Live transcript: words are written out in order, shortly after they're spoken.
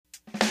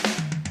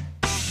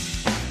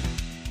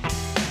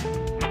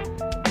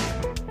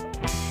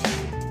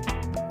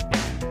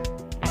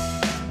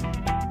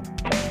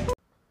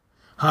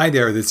Hi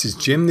there, this is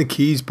Jim the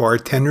Keys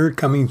bartender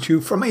coming to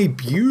you from a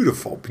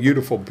beautiful,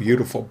 beautiful,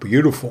 beautiful,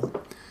 beautiful,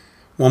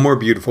 one more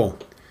beautiful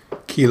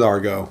Key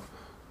Largo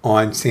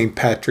on St.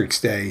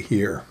 Patrick's Day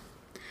here.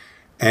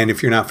 And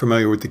if you're not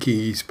familiar with the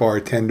Keys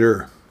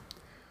bartender,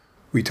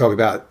 we talk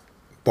about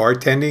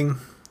bartending,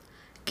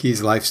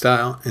 Keys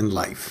lifestyle, and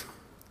life.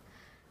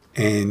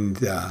 And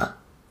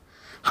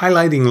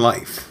highlighting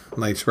life.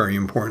 Life's very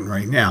important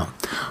right now.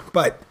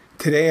 But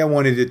today I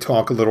wanted to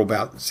talk a little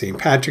about St.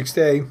 Patrick's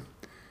Day,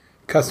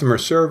 customer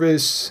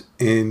service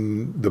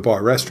in the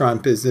bar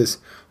restaurant business,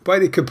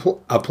 but it could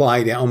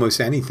apply to almost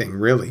anything,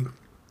 really.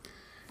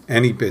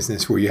 Any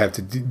business where you have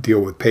to deal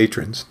with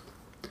patrons,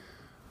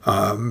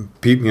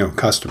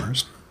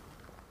 customers.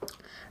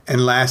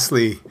 And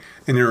lastly,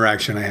 an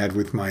interaction I had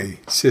with my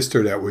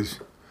sister that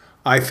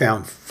I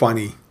found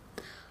funny.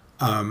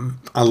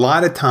 A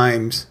lot of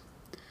times,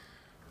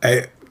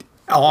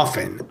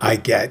 often I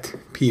get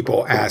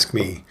people ask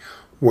me,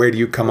 where do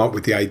you come up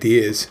with the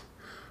ideas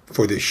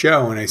for the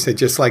show? And I said,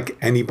 just like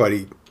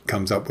anybody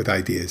comes up with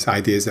ideas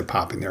that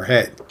pop in their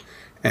head.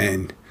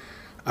 And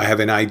I have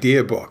an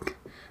idea book.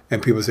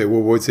 And people say,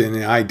 well, what's in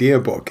an idea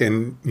book?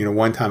 And,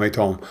 one time I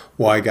told them,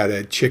 well, I got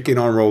a chicken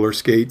on roller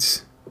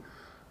skates,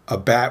 a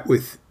bat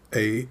with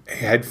a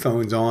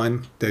headphones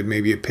on, that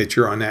maybe a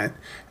picture on that.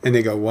 And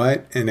they go,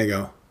 what? And they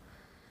go,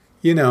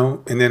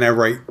 and then I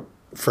write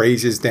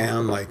phrases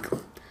down like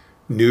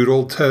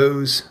noodle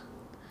toes.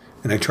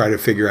 And I try to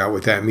figure out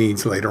what that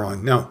means later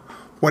on. No.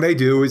 What I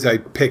do is I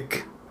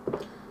pick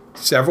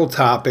several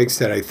topics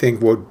that I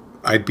think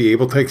I'd be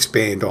able to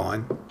expand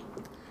on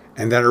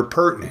and that are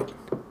pertinent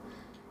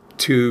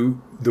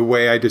to the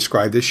way I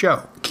describe the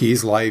show,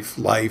 Keys life,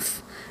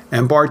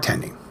 and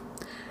bartending.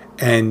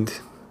 And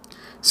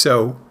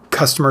so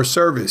customer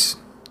service.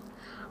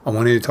 I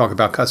wanted to talk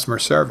about customer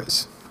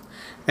service.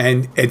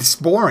 And it's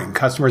boring.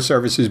 Customer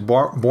service is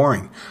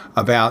boring.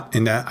 I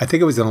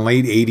think it was in the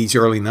late 80s,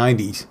 early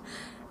 90s.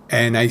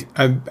 And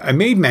I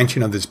made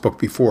mention of this book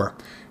before.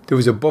 There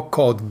was a book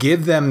called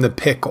Give Them the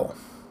Pickle.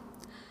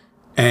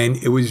 And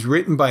it was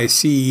written by a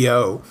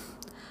CEO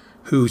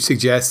who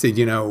suggested,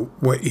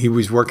 what he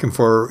was working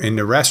for in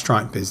the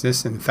restaurant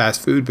business and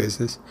fast food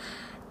business.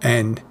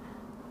 And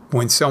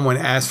when someone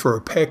asked for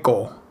a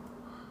pickle,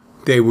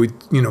 they would,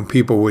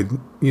 people would,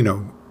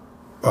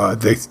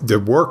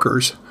 the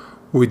workers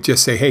would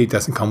just say, hey, it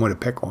doesn't come with a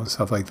pickle and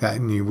stuff like that.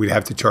 And we'd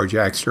have to charge you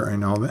extra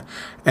and all that.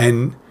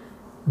 And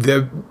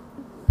the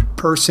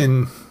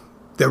person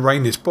that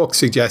writing this book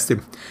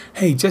suggested,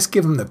 hey, just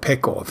give them the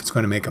pickle if it's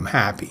going to make them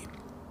happy.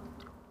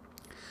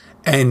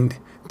 And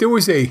there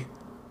was a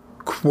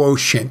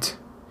quotient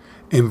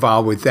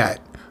involved with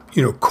that,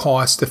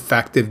 cost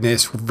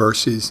effectiveness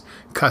versus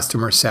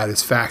customer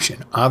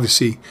satisfaction.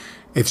 Obviously,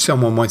 if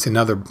someone wants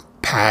another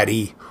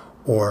patty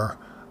or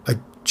a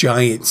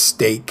giant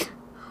steak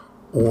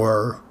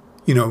or,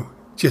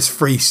 just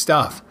free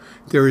stuff,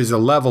 there is a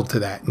level to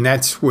that. And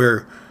that's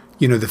where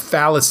the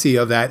fallacy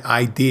of that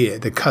idea,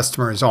 the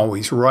customer is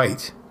always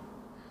right.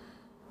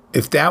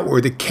 If that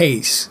were the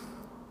case,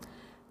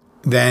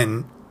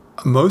 then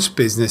most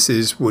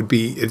businesses would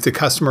be, if the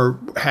customer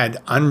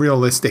had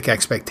unrealistic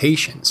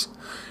expectations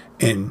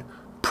in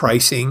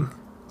pricing,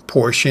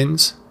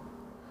 portions,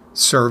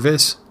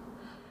 service,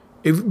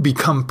 it would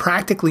become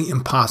practically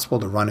impossible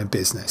to run a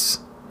business.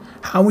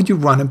 How would you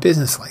run a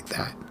business like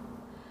that?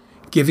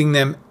 Giving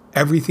them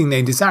everything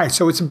they desire.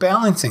 So it's a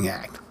balancing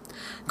act.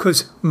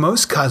 Because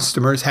most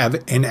customers have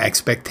an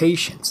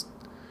expectation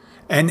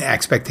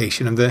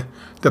of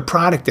the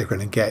product they're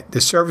going to get,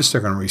 the service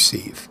they're going to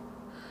receive,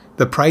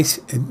 the price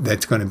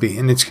that's going to be,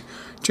 and it's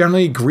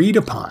generally agreed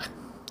upon.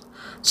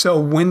 So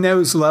when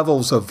those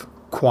levels of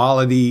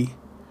quality,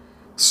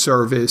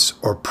 service,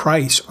 or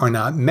price are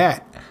not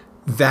met,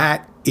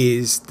 that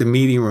is the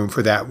meeting room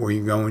for that where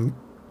you're going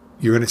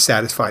to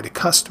satisfy the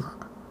customer.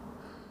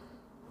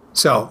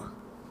 So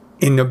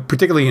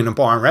particularly in the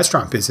bar and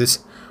restaurant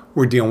business,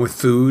 we're dealing with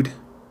food,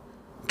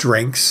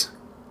 drinks,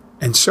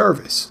 and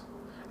service.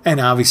 And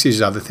obviously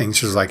there's other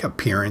things. There's like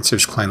appearance,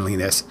 there's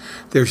cleanliness.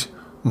 There's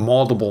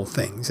multiple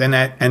things. And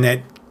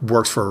that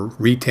works for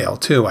retail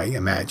too, I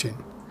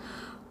imagine.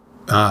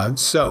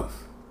 So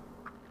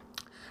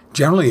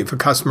generally if a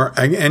customer,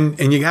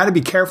 and you got to be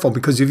careful,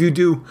 because if you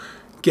do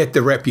get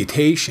the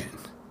reputation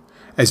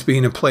as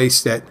being a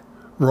place that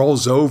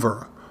rolls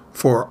over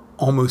for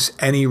almost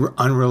any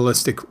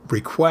unrealistic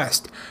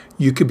request,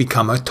 you could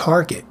become a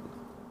target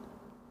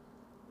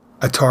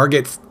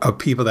of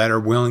people that are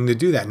willing to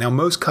do that. Now,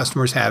 most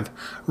customers have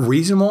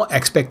reasonable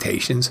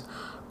expectations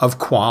of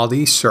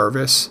quality,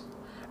 service,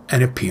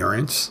 and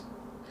appearance,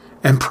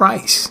 and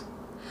price.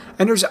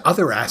 And there's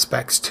other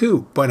aspects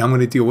too, but I'm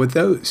going to deal with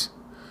those.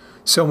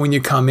 So when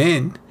you come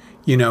in,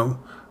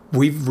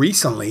 we've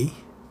recently,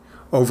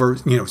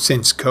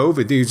 since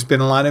COVID, there's been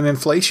a lot of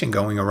inflation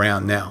going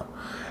around now.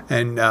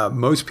 And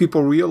most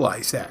people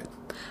realize that.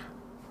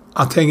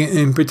 I'll take it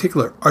in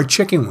particular, our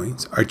chicken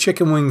wings. Our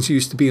chicken wings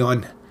used to be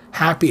on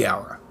happy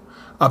hour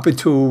up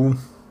until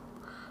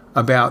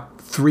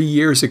about 3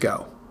 years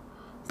ago.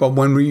 But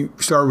when we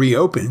started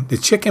reopening, the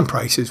chicken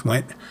prices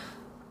went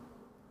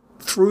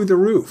through the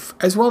roof,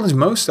 as well as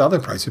most other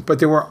prices, but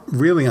they were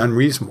really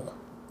unreasonable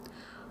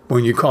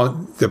when you call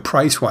it the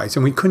price-wise.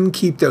 And we couldn't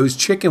keep those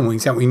chicken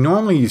wings that we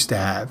normally used to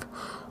have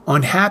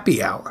on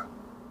happy hour.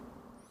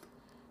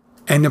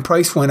 And the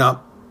price went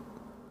up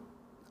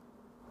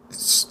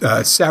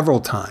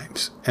several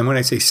times. And when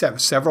I say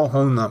several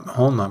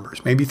whole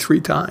numbers, maybe 3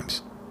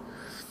 times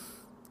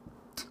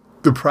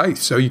the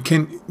price. So you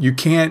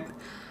can't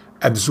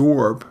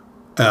absorb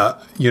a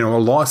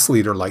loss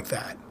leader like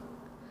that.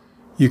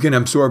 You can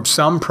absorb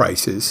some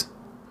prices,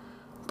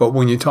 but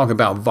when you talk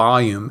about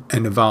volume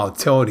and the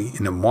volatility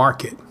in the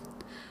market,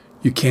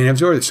 you can't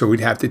absorb it. So we'd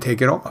have to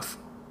take it off.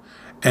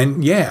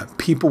 And yeah,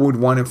 people would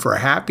want it for a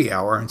happy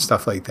hour and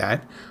stuff like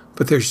that,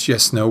 but there's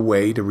just no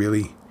way to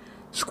really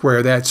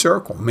square that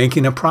circle,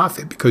 making a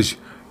profit, because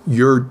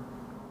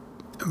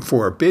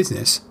for a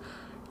business,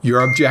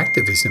 your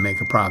objective is to make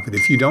a profit.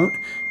 If you don't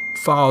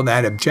follow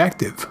that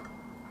objective,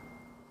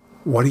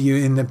 what are you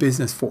in the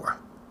business for?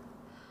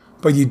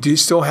 But you do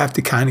still have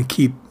to kind of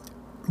keep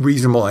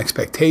reasonable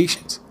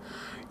expectations.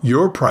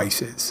 Your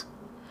prices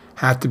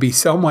have to be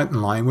somewhat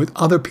in line with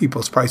other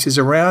people's prices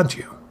around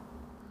you.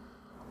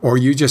 Or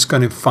you're just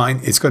going to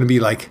find it's going to be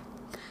like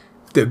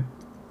the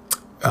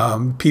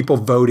people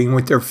voting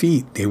with their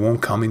feet. They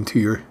won't come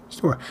into your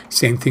store.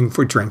 Same thing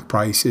for drink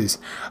prices.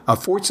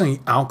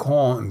 Fortunately,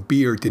 alcohol and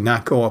beer did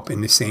not go up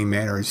in the same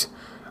manner as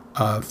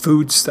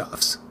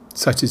foodstuffs,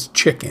 such as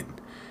chicken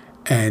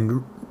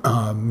and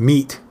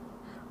meat,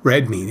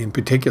 red meat in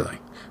particular.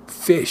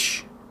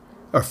 Fish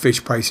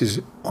prices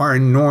are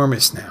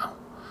enormous now.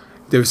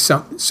 There's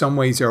some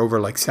ways they're over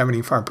like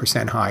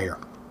 75% higher.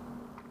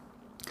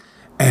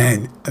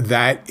 And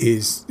that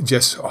is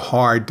just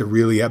hard to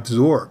really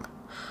absorb.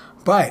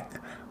 But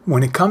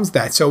when it comes to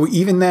that, so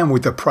even then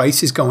with the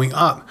prices going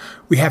up,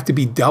 we have to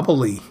be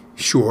doubly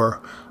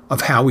sure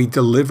of how we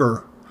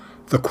deliver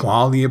the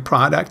quality of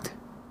product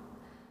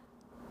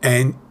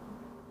and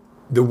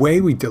the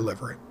way we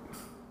deliver it.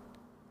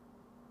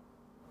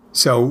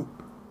 So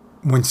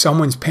when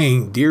someone's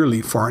paying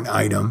dearly for an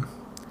item,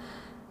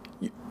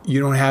 you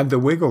don't have the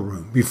wiggle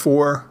room.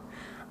 Before,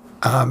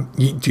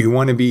 do you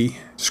want to be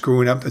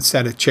screwing up a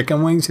set of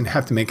chicken wings and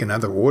have to make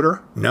another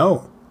order?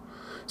 No.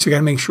 So you got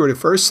to make sure the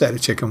first set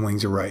of chicken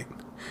wings are right.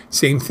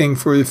 Same thing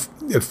for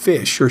the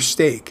fish or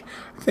steak.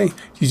 You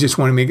just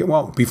want to make it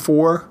well.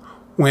 Before,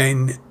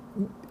 when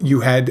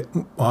you had,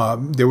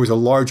 there was a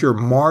larger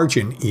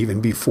margin even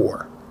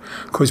before.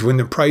 Because when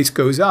the price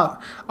goes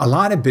up, a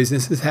lot of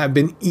businesses have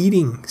been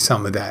eating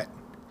some of that.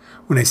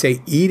 When I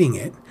say eating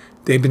it,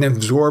 they've been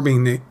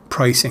absorbing the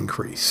price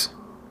increase.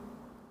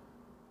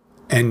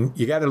 And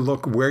you got to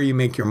look where you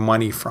make your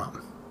money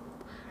from.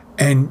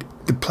 And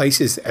the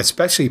places,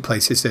 especially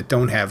places that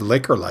don't have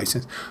liquor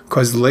license,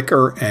 because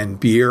liquor and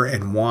beer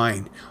and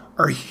wine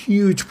are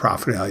huge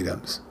profit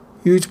items,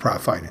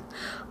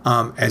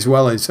 as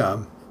well as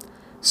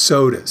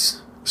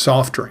sodas,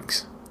 soft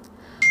drinks.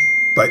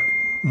 But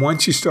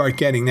once you start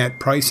getting that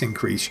price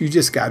increase, you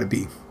just got to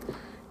be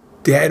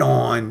dead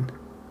on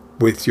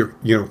with your,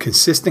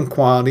 consistent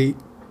quality,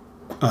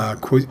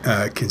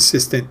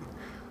 consistent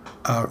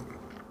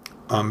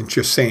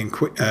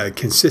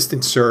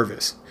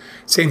service.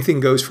 Same thing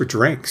goes for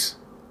drinks.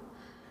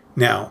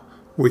 Now,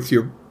 with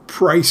your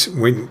price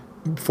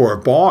for a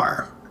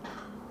bar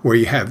where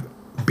you have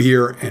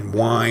beer and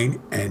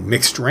wine and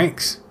mixed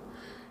drinks,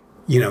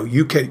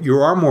 you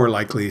are more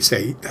likely to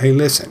say, hey,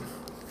 listen,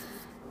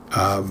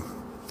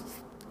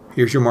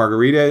 here's your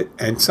margarita.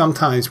 And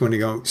sometimes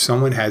when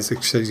someone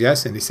says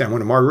yes, and they say, I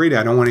want a margarita,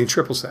 I don't want any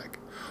triple sec,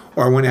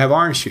 or I want to have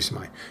orange juice in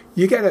mine.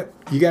 You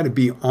gotta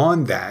be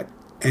on that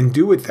and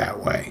do it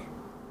that way.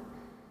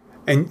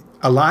 And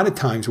a lot of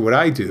times what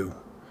I do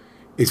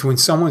is when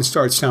someone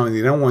starts telling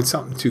me they don't want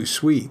something too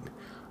sweet,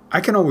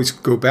 I can always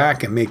go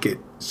back and make it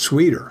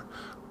sweeter.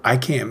 I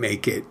can't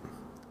make it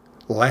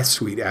less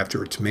sweet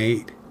after it's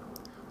made.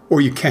 Or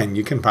you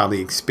can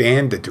probably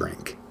expand the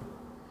drink.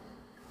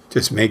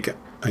 Just make it,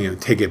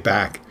 take it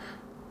back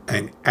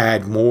and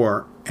add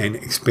more and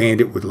expand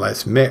it with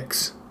less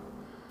mix.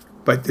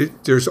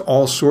 But there's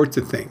all sorts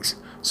of things.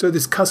 So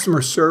this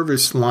customer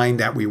service line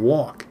that we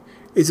walk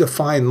is a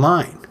fine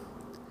line.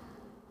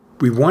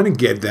 We want to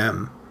get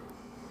them,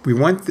 we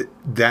want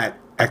that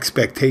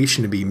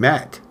expectation to be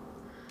met,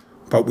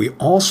 but we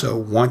also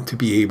want to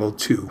be able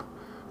to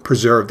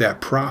preserve that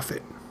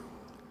profit.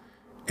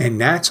 And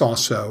that's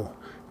also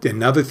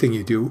another thing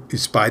you do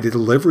is by the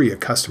delivery of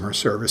customer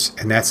service,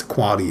 and that's the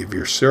quality of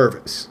your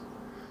service.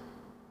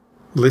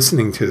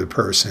 Listening to the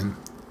person,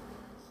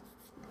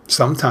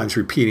 sometimes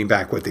repeating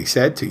back what they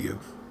said to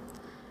you,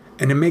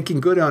 and then making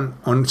good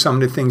on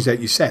some of the things that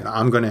you said.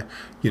 I'm going to,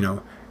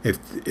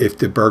 if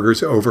the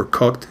burger's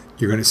overcooked,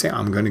 you're going to say,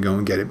 I'm going to go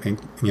and get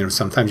it.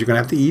 Sometimes you're going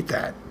to have to eat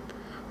that.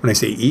 When I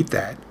say eat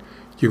that,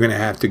 you're going to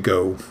have to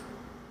go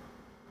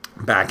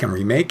back and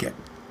remake it.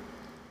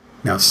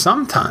 Now,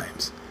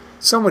 sometimes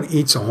someone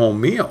eats a whole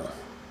meal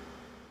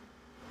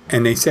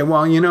and they say,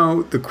 well,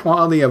 the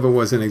quality of it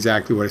wasn't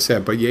exactly what I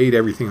said, but you ate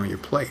everything on your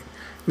plate.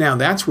 Now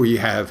that's where you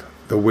have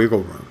the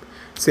wiggle room.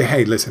 Say,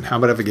 hey, listen, how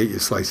about if I get you a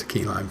slice of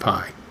key lime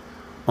pie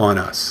on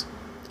us?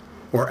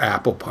 Or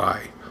apple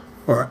pie,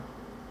 or,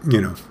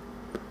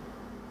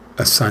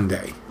 a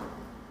sundae.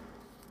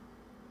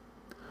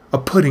 A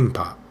pudding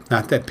pop.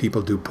 Not that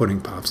people do pudding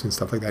pops and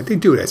stuff like that. They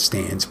do it at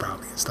stands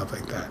probably and stuff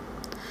like that.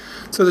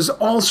 So there's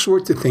all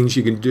sorts of things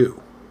you can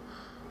do.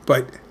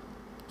 But,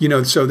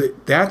 so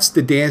that's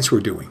the dance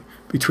we're doing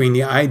between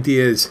the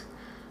ideas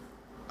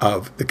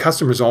of the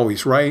customer's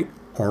always right,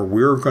 or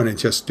we're going to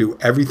just do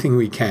everything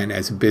we can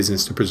as a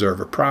business to preserve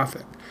a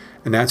profit.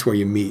 And that's where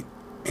you meet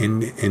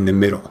in the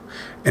middle.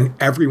 And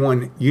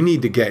everyone, you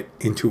need to get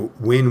into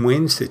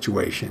win-win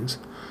situations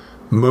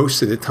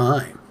most of the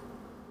time.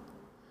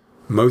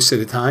 Most of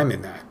the time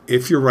in that.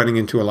 If you're running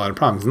into a lot of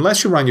problems,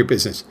 unless you run your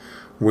business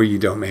where you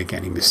don't make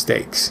any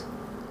mistakes.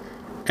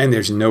 And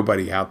there's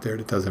nobody out there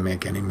that doesn't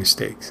make any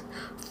mistakes.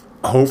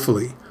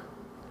 Hopefully,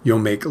 you'll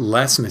make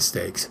less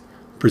mistakes,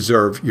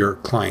 preserve your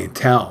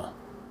clientele,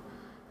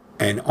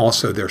 and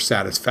also their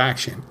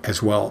satisfaction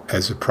as well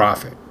as a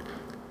profit.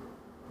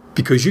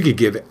 Because you could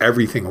give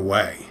everything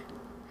away,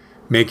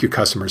 make your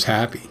customers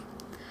happy,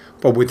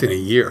 but within a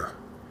year,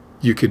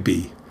 you could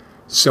be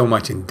so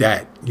much in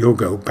debt, you'll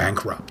go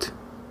bankrupt.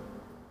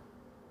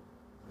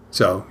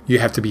 So you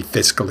have to be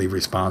fiscally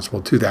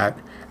responsible to that,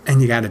 and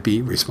you got to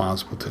be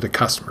responsible to the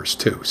customers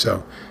too.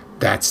 So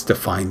that's the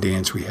fine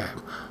dance we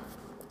have.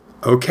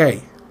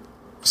 Okay,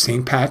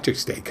 St.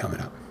 Patrick's Day coming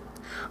up.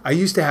 I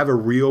used to have a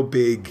real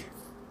big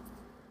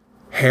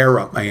hair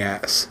up my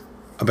ass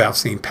about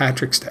St.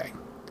 Patrick's Day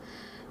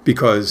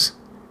because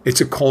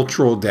it's a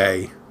cultural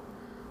day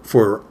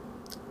for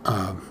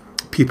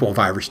people of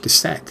Irish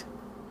descent.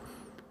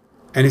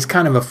 And it's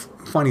kind of a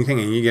funny thing.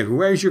 And you get,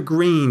 where's your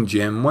green,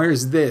 Jim?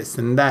 Where's this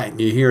and that?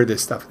 And you hear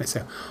this stuff. And I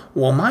say,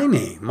 well,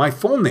 my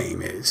full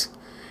name is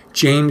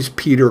James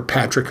Peter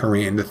Patrick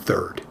Horan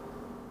III.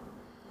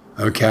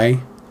 Okay?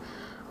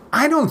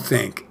 I don't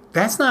think,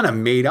 that's not a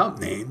made-up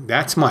name.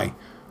 That's my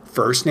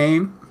first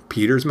name.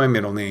 Peter's my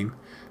middle name.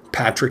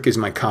 Patrick is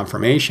my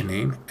confirmation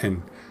name.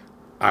 And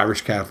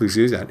Irish Catholics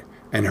use that.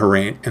 And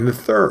Horan and the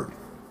third.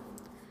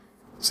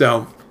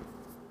 So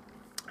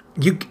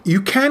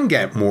you can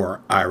get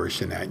more Irish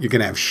than that. You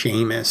can have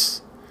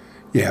Seamus,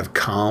 you have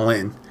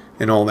Colin,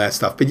 and all that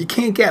stuff, but you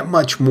can't get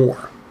much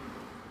more.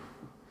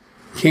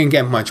 Can't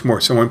get much more.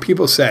 So when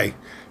people say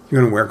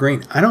you're going to wear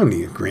green, I don't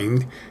need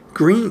green.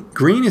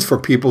 Green is for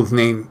people's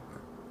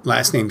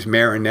last names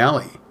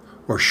Marinelli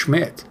or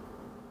Schmidt,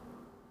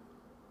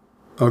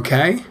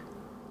 okay,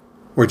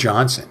 or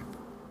Johnson.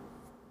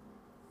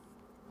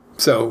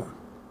 So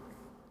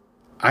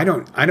I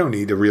don't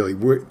need to really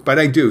wear, but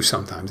I do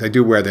sometimes. I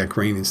do wear that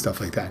green and stuff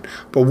like that.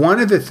 But one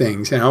of the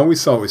things, and I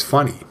always thought it was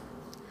funny,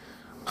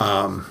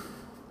 that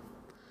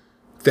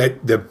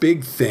the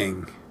big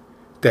thing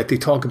that they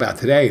talk about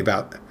today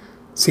about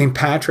St.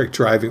 Patrick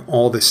driving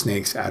all the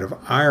snakes out of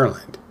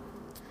Ireland.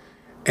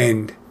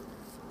 And,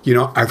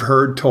 I've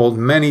heard told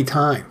many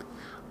times,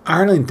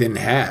 Ireland didn't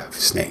have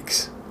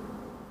snakes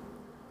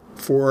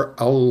for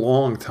a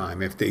long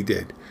time if they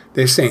did.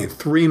 They're saying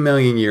 3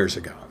 million years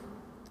ago.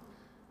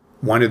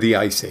 One of the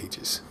ice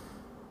ages.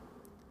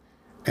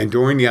 And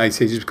during the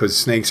ice ages, because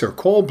snakes are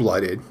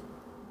cold-blooded,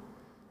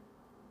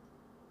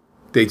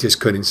 they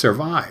just couldn't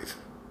survive.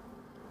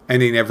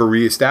 And they never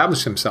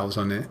reestablished themselves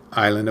on the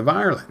island of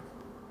Ireland.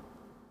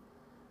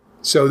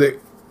 So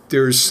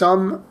there's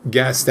some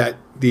guess that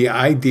the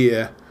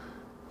idea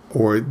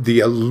or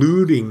the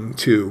alluding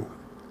to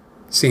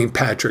St.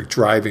 Patrick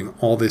driving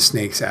all the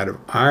snakes out of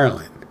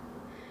Ireland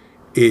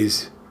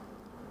is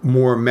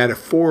more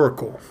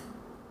metaphorical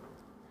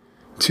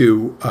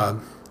to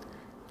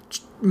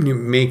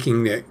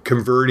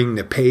converting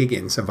the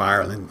pagans of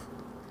Ireland,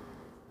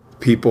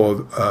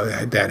 people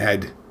that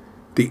had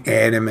the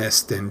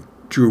animist and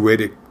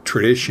Druidic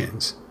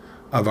traditions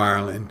of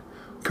Ireland,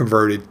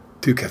 converted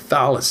to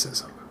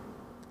Catholicism.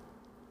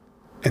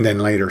 And then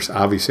later,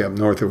 obviously up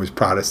north, it was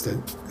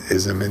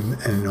Protestantism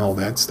and all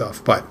that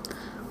stuff. But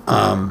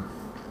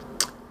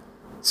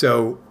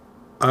so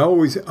I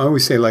always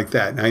say like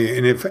that.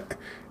 And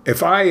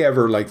if I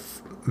ever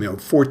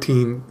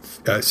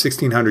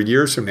 1600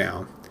 years from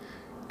now,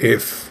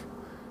 if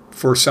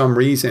for some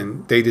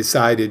reason they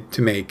decided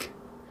to make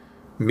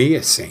me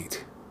a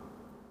saint,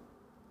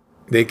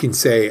 they can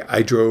say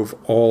I drove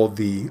all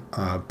the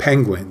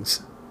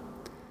penguins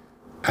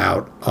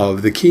out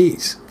of the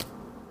Keys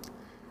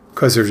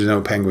because there's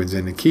no penguins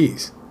in the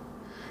Keys.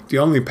 The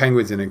only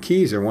penguins in the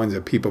Keys are ones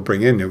that people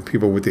bring in,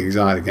 people with the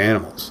exotic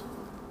animals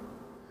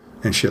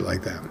and shit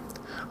like that.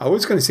 I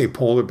was going to say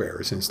polar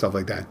bears and stuff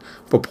like that,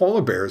 but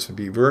polar bears would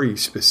be a very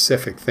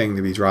specific thing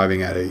to be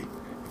driving out of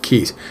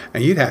Keys.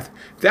 And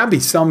that'd be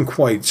some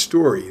quite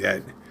story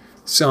that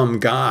some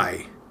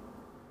guy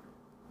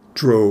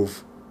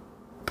drove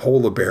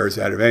polar bears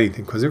out of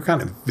anything, because they're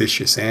kind of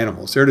vicious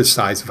animals. They're the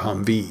size of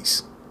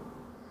Humvees,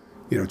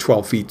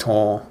 12 feet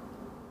tall.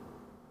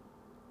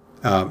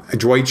 And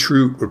Dwight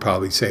Schrute would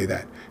probably say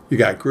that. You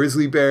got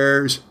grizzly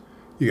bears,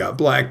 you got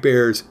black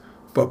bears,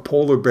 but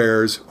polar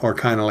bears are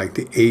kind of like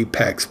the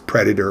apex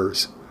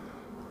predators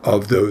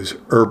of those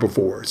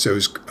herbivores,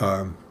 those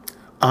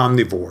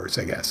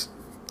omnivores, I guess.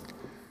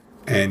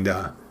 And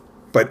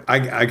but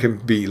I can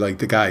be like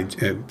the guy,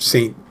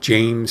 St.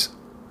 James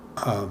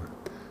of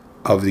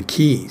the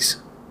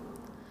Keys.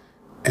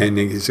 And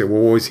then you say,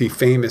 well, what was he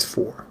famous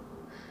for?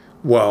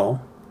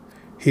 Well,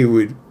 he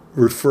would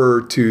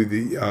refer to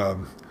the,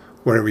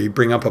 whenever you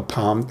bring up a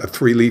palm, a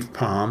 3-leaf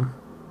palm,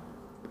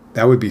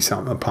 that would be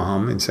something, a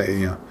palm, and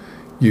say,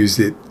 use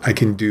it, I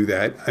can do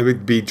that. I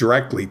would be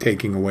directly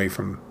taking away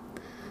from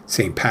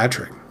St.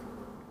 Patrick.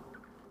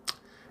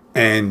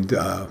 And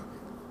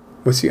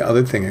what's the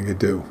other thing I could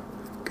do?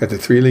 Got the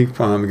 3-leaf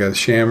palm, got a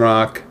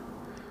shamrock.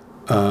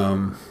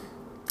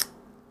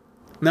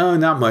 No,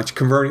 not much.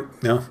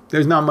 No,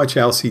 there's not much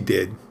else he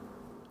did.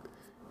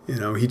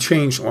 He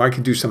changed, or I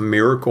could do some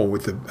miracle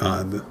with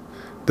the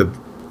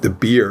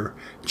beer,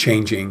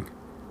 changing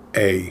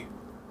a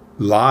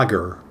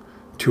lager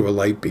to a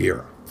light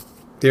beer.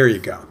 There you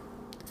go.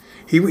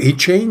 He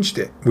changed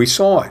it. We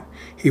saw it.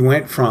 He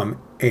went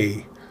from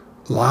a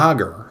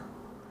lager,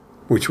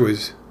 which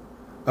was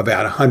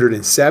about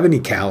 170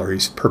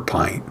 calories per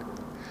pint,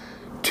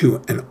 to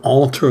an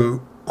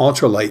ultralight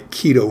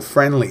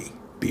keto-friendly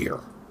beer.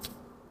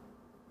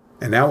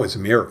 And that was a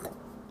miracle.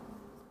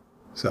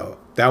 So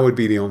that would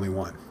be the only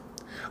one.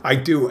 I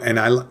do, and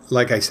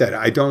like I said,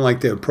 I don't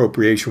like the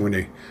appropriation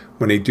when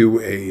they do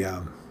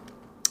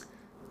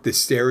the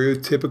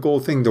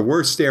stereotypical thing, the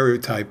worst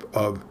stereotype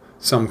of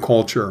some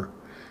culture,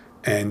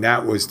 and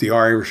that was the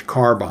Irish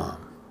car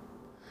bomb,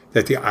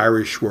 that the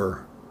Irish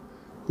were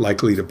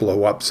likely to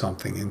blow up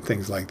something and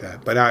things like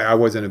that. But I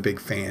wasn't a big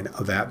fan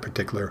of that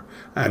particular.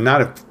 I'm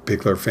not a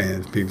particular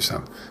fan of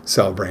people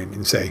celebrating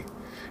and say,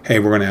 hey,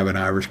 we're going to have an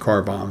Irish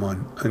car bomb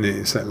on. And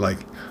it's like,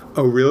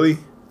 oh, really?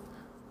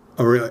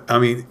 Oh, really? I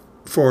mean,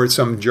 for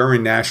some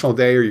German National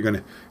Day, or you're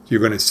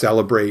going to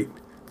celebrate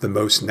the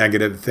most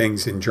negative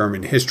things in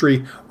German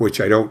history, which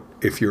I don't,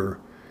 if you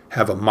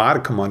have a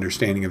modicum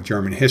understanding of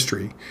German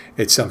history,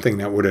 it's something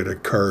that would have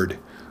occurred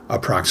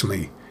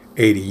approximately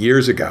 80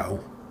 years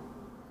ago.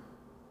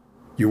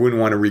 You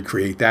wouldn't want to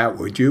recreate that,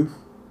 would you?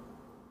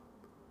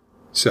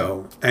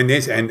 So,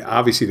 and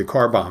obviously the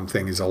car bomb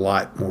thing is a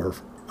lot more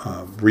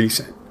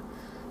recent.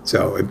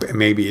 So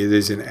maybe it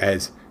isn't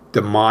as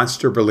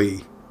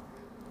demonstrably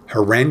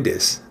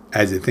horrendous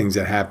as the things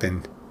that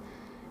happened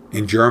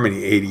in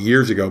Germany 80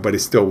 years ago, but it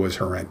still was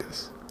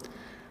horrendous.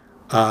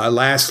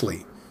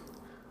 Lastly,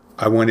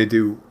 I wanted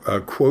to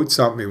quote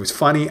something. It was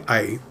funny.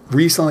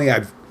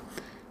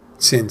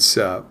 Since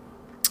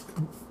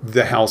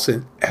the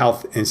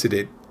health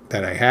incident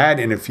that I had,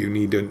 and if you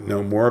need to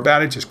know more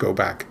about it, just go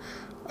back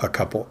a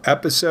couple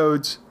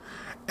episodes.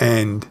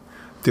 And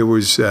there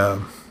was,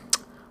 I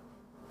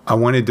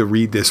wanted to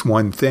read this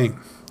one thing,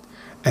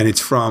 and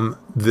it's from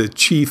the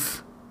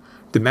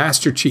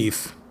Master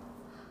Chief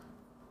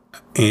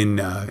in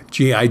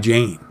G.I.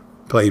 Jane,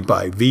 played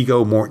by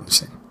Viggo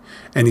Mortensen.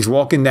 And he's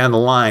walking down the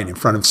line in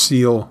front of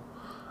SEAL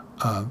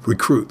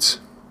recruits,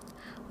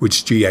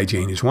 which G.I.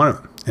 Jane is one of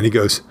them. And he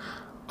goes,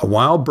 a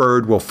wild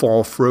bird will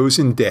fall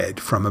frozen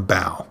dead from a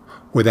bough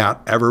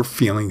without ever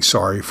feeling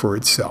sorry for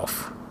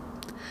itself.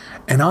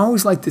 And I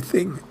always like to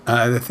think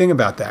the thing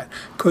about that,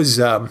 because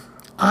I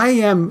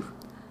am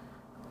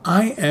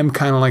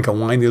kind of like a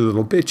whiny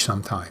little bitch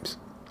sometimes.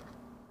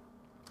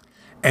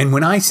 And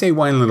when I say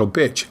whiny little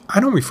bitch, I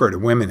don't refer to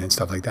women and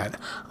stuff like that.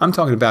 I'm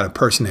talking about a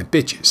person that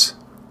bitches.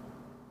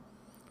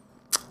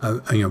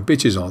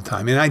 Bitches all the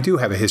time. And I do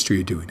have a history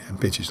of doing that,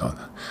 bitches all the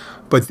time.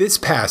 But this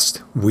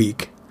past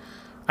week,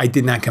 I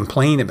did not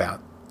complain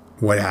about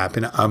what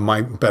happened.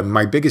 But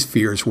my biggest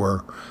fears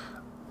were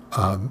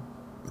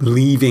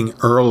leaving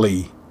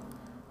early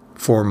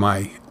for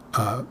my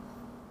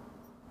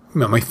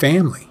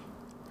family.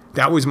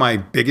 That was my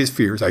biggest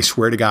fears. I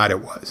swear to God it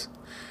was.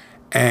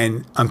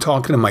 And I'm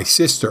talking to my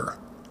sister.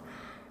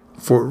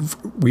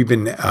 We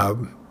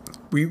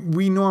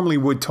normally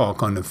would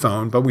talk on the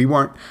phone, but we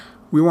weren't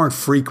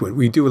frequent.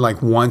 We do it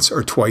like once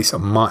or twice a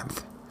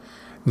month.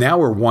 Now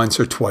we're once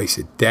or twice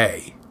a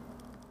day.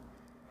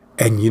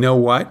 And you know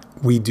what?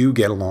 We do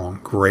get along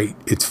great.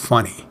 It's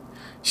funny.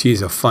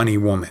 She's a funny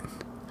woman.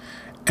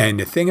 And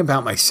the thing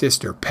about my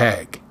sister,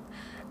 Peg,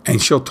 and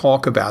she'll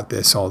talk about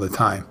this all the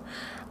time.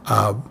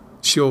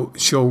 She'll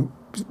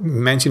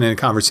mention in a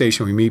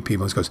conversation we meet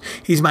people, she goes,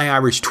 he's my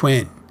Irish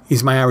twin.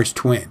 He's my Irish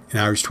twin. An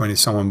Irish twin is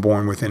someone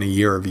born within a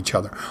year of each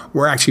other.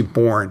 We're actually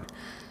born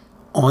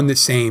on the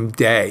same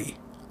day,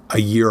 a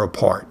year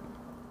apart.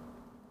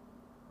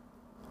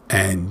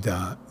 And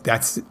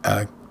that's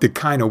the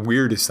kind of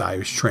weirdest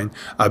Irish twin.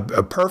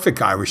 A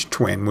perfect Irish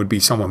twin would be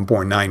someone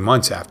born 9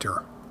 months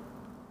after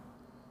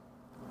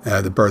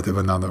the birth of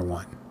another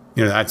one.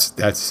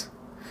 That's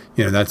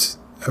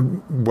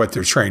what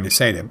they're trying to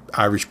say to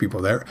Irish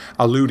people. They're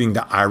alluding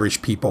to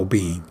Irish people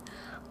being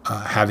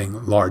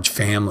having large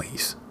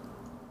families,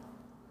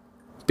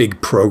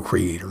 big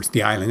procreators.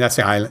 The island. That's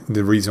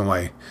the reason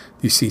why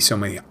you see so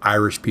many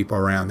Irish people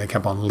around. They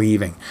kept on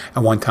leaving.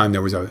 At one time,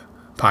 there was a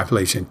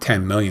population of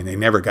 10 million. They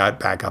never got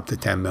back up to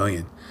 10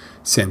 million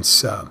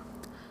since,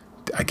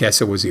 I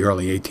guess it was the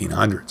early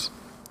 1800s.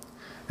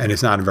 And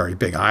it's not a very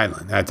big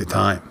island at the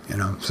time, you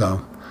know.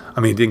 So,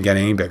 I mean, it didn't get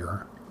any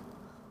bigger.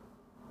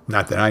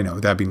 Not that I know.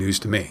 That'd be news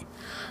to me.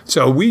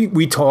 So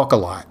we talk a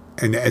lot,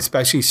 and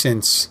especially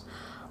since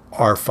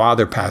our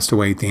father passed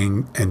away at the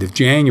end of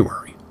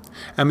January.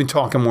 I've been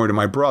talking more to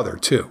my brother,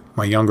 too,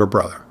 my younger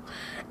brother,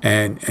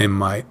 and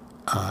my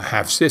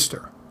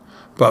half-sister.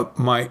 But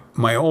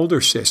my older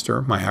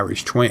sister, my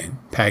Irish twin,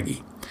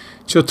 Peggy,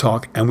 she'll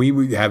talk, and we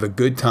would have a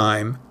good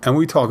time, and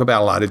we talk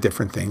about a lot of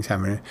different things.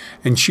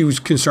 And she was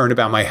concerned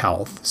about my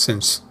health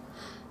since,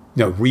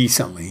 you know,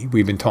 recently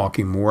we've been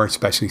talking more,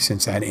 especially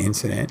since that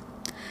incident.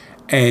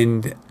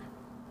 And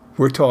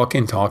we're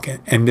talking.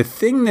 And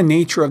the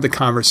nature of the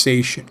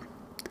conversation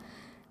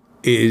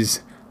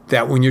is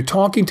that when you're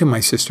talking to my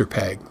sister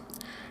Peg,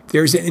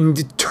 there's an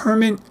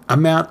indeterminate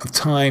amount of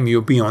time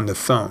you'll be on the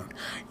phone.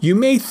 You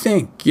may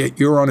think yet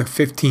you're on a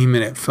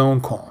 15-minute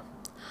phone call,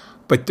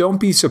 but don't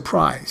be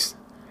surprised.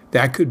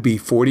 That could be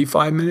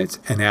 45 minutes,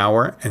 an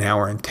hour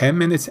and 10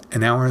 minutes,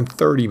 an hour and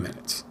 30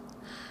 minutes.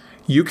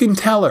 You can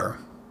tell her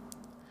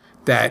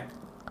that,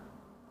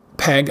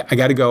 Peg, I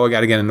got to go, I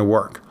got to get into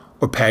work.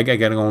 Or Peg, I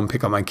got to go and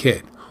pick up my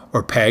kid.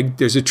 Or Peg,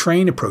 there's a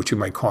train approaching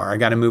my car. I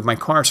got to move my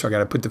car, so I got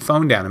to put the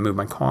phone down and move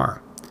my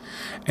car.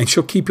 And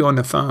she'll keep you on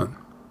the phone.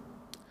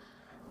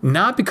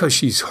 Not because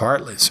she's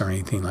heartless or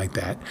anything like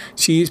that.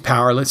 She is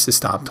powerless to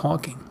stop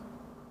talking.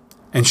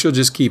 And she'll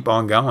just keep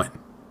on going.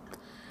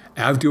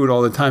 And I do it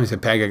all the time. I say,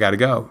 Peg, I got to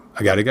go.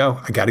 I got to go.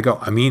 I got to go.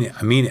 I mean it.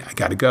 I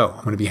got to go.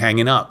 I'm going to be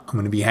hanging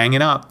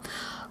up.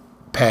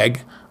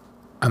 Peg,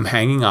 I'm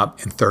hanging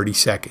up in 30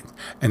 seconds.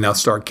 And they'll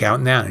start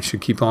counting down, and she'll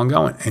keep on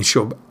going. And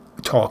she'll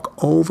talk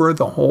over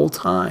the whole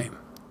time.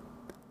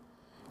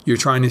 You're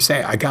trying to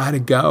say, I got to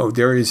go.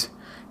 There's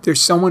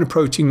someone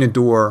approaching the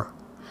door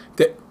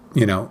that,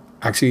 you know,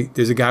 actually,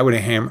 there's a guy with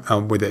a hammer,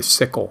 with a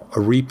sickle,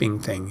 a reaping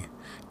thing.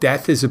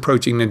 Death is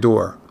approaching the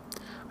door.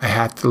 I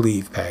have to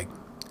leave, Peg.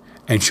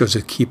 And she'll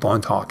just keep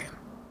on talking.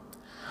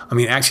 I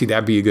mean, actually,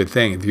 that'd be a good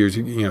thing.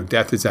 If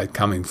death is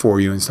coming for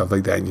you and stuff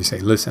like that, and you say,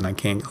 listen, I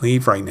can't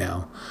leave right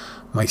now.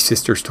 My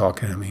sister's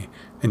talking to me.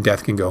 And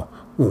Death can go,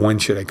 well, when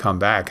should I come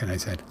back? And I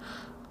said,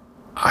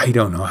 I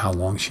don't know how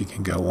long she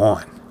can go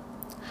on.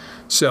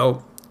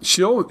 So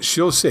she'll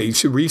say,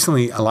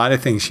 recently, a lot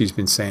of things she's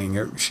been saying,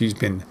 or she's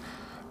been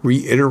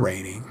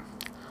reiterating,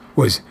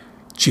 was,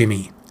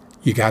 Jimmy,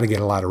 you got to get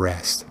a lot of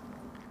rest.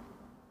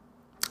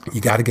 You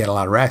got to get a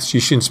lot of rest. You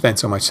shouldn't spend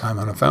so much time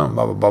on the phone,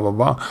 blah, blah, blah, blah,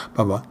 blah,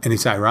 blah, blah. And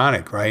it's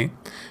ironic, right?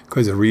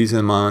 Because the reason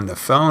I'm on the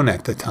phone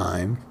at the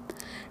time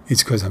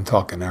is because I'm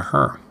talking to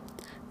her.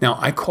 Now,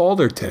 I called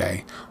her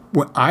today.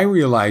 I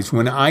realized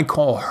when I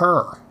call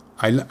her,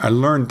 I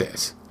learned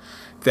this,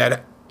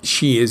 that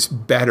she is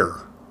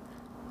better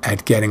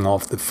at getting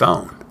off the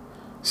phone.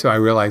 So I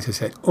realized, I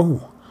said,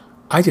 oh,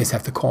 I just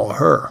have to call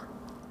her.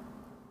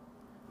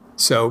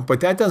 So, but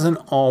that doesn't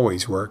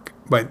always work.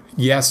 But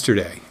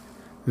yesterday,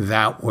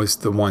 that was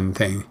the one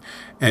thing.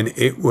 And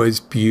it was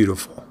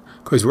beautiful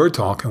because we're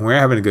talking, we're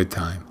having a good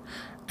time.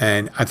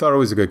 And I thought it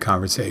was a good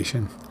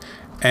conversation.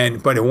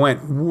 But it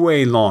went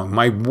way long.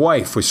 My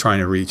wife was trying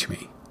to reach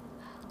me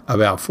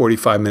about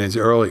 45 minutes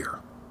earlier.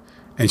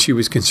 And she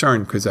was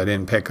concerned because I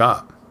didn't pick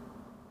up.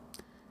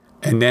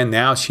 And then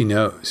now she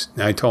knows.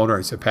 And I told her,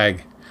 I said,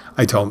 Peg,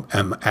 I told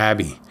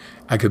Abby,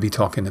 I could be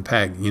talking to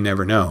Peg. You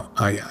never know.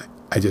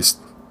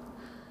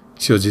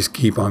 She'll just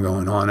keep on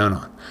going on and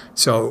on.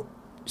 So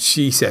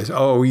she says,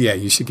 oh, yeah,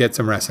 you should get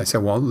some rest. I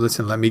said, well,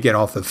 listen, let me get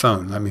off the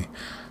phone. Let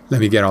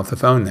me get off the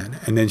phone then.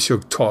 And then she'll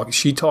talk.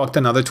 She talked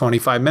another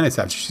 25 minutes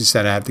after she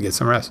said I have to get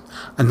some rest.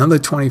 Another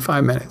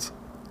 25 minutes.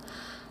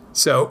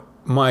 So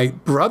my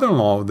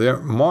brother-in-law there,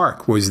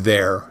 Mark, was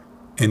there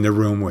in the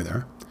room with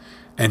her.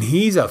 And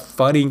he's a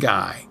funny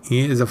guy.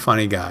 He is a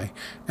funny guy.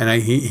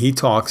 And he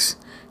talks,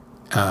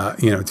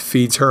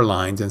 feeds her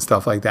lines and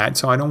stuff like that.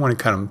 So I don't want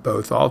to cut them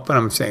both off. But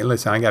I'm saying,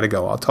 listen, I got to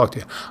go. I'll talk to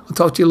you. I'll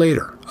talk to you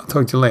later.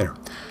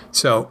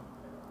 So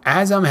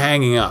as I'm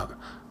hanging up,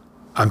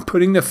 I'm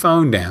putting the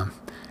phone down.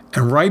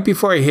 And right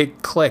before I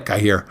hit click, I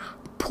hear,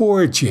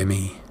 poor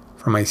Jimmy,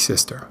 from my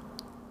sister.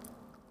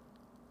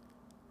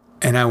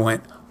 And I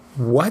went,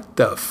 what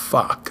the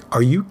fuck?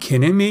 Are you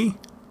kidding me?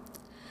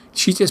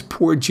 She just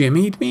poor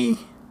Jimmy'd me?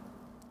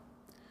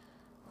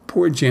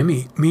 Poor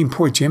Jimmy.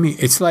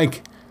 It's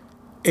like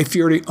if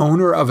you're the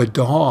owner of a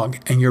dog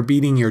and you're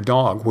beating your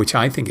dog, which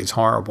I think is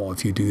horrible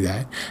if you do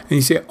that. And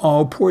you say,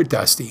 oh, poor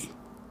Dusty.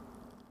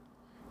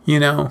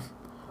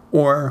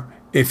 Or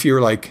if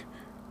you're like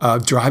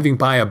driving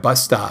by a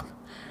bus stop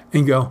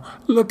and go,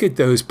 look at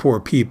those poor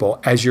people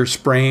as you're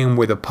spraying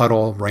with a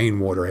puddle of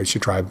rainwater as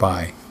you drive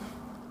by.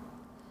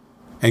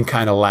 And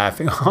kind of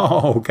laughing,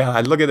 oh,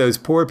 God, look at those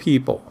poor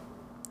people.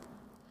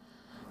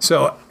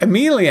 So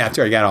immediately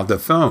after I got off the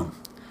phone,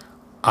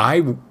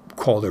 I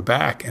called her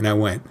back and I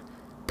went,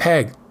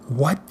 Peg,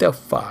 what the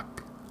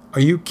fuck?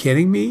 Are you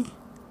kidding me?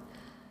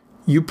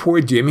 You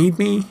poor Jimmy'd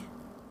me?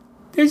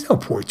 There's no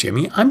poor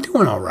Jimmy. I'm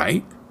doing all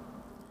right.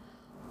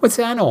 What's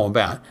that all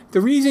about?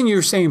 The reason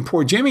you're saying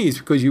poor Jimmy is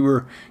because you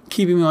were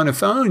keeping me on the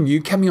phone.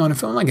 You kept me on the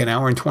phone like an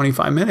hour and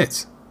 25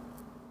 minutes.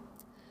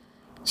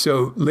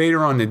 So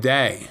later on the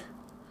day,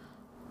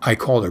 I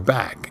called her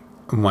back.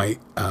 My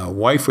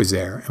wife was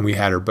there, and we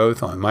had her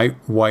both on. My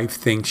wife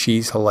thinks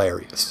she's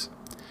hilarious.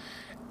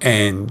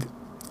 And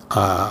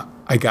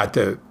I got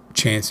the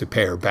chance to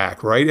pay her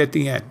back right at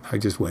the end. I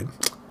just went,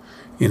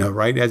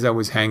 right as I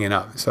was hanging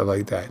up, stuff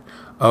like that.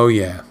 Oh,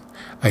 yeah.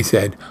 I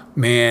said,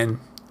 man,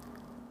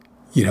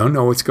 you don't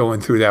know what's going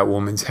through that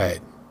woman's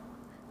head.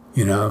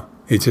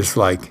 It's just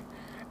like,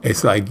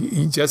 it's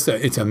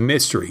a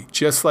mystery.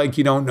 Just like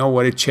you don't know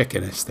what a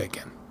chicken is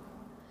thinking.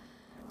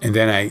 And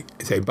then I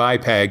say, bye,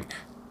 Peg.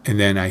 And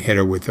then I hit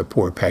her with the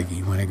poor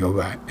Peggy when I go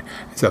back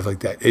and stuff like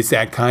that. It's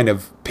that kind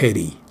of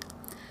pity,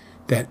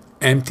 that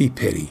empty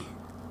pity.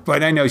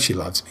 But I know she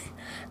loves me.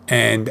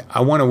 And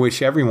I want to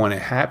wish everyone a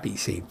happy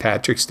St.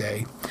 Patrick's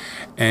Day.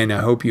 And I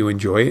hope you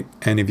enjoy it.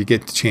 And if you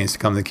get the chance to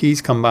come to the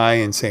Keys, come by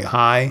and say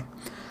hi.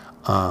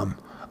 I'm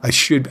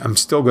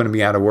still going to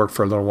be out of work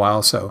for a little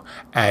while. So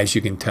as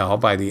you can tell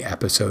by the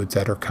episodes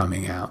that are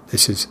coming out,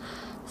 this is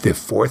the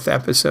 4th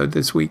episode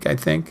this week, I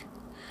think.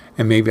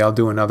 And maybe I'll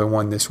do another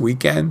one this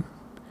weekend.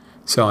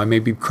 So I may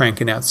be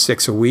cranking out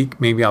 6 a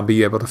week. Maybe I'll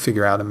be able to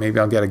figure out, and maybe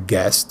I'll get a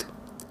guest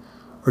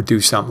or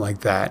do something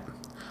like that.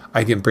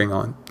 I can bring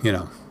on,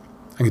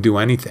 I can do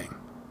anything.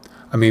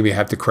 I maybe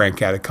have to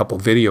crank out a couple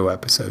video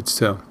episodes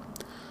too.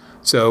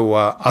 So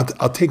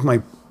I'll take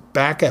my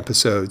back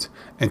episodes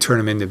and turn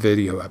them into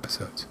video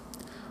episodes.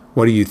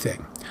 What do you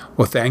think?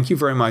 Well, thank you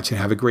very much and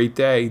have a great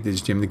day. This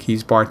is Jim the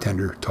Keys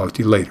Bartender. Talk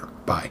to you later.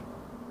 Bye.